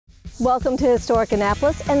Welcome to Historic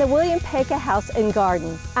Annapolis and the William Paca House and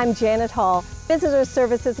Garden. I'm Janet Hall, Visitor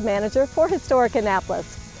Services Manager for Historic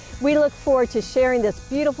Annapolis. We look forward to sharing this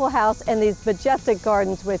beautiful house and these majestic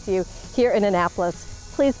gardens with you here in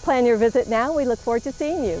Annapolis. Please plan your visit now. We look forward to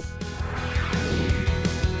seeing you.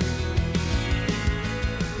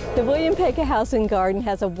 The William Paca House and Garden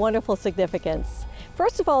has a wonderful significance.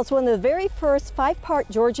 First of all, it's one of the very first 5-part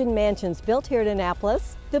Georgian mansions built here in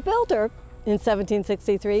Annapolis. The builder in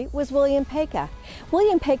 1763 was William Paca.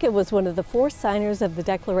 William Paca was one of the 4 signers of the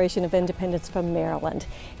Declaration of Independence from Maryland.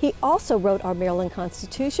 He also wrote our Maryland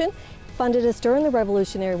Constitution, funded us during the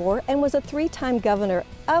Revolutionary War, and was a 3-time governor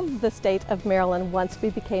of the state of Maryland once we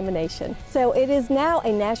became a nation. So it is now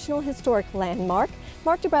a National Historic Landmark,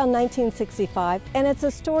 marked around 1965, and it's a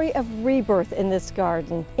story of rebirth in this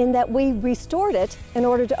garden, in that we restored it in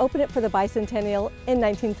order to open it for the bicentennial in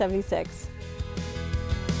 1976.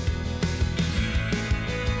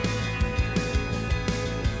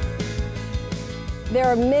 There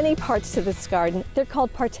are many parts to this garden. They're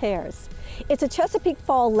called parterres. It's a Chesapeake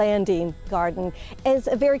Fall landing garden. It's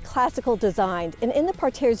a very classical design, and in the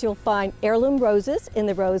parterres you'll find heirloom roses in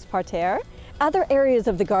the rose parterre. Other areas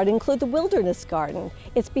of the garden include the wilderness garden.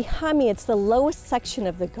 It's behind me. It's the lowest section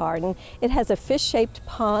of the garden. It has a fish-shaped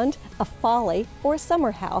pond, a folly, or a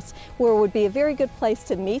summer house where it would be a very good place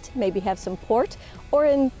to meet, maybe have some port, or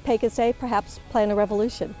in Paca's day, perhaps plan a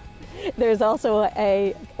revolution. There's also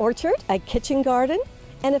an orchard, a kitchen garden,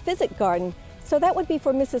 and a physic garden. So that would be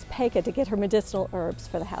for Mrs. Paca to get her medicinal herbs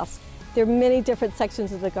for the house. There are many different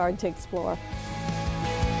sections of the garden to explore.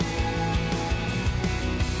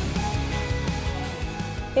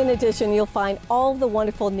 In addition, you'll find all the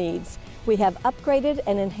wonderful needs. We have upgraded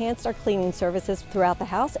and enhanced our cleaning services throughout the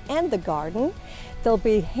house and the garden. There'll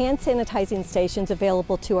be hand sanitizing stations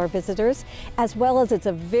available to our visitors, as well as it's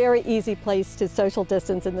a very easy place to social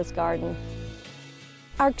distance in this garden.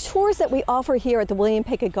 Our tours that we offer here at the William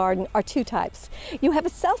Paca Garden are 2 types. You have a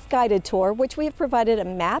self-guided tour, which we have provided a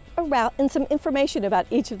map, a route, and some information about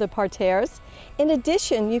each of the parterres. In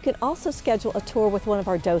addition, you can also schedule a tour with one of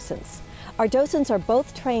our docents. Our docents are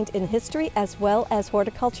both trained in history as well as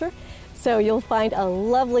horticulture, so you'll find a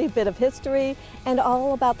lovely bit of history and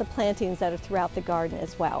all about the plantings that are throughout the garden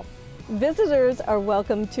as well. Visitors are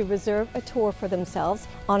welcome to reserve a tour for themselves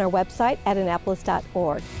on our website at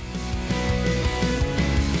annapolis.org.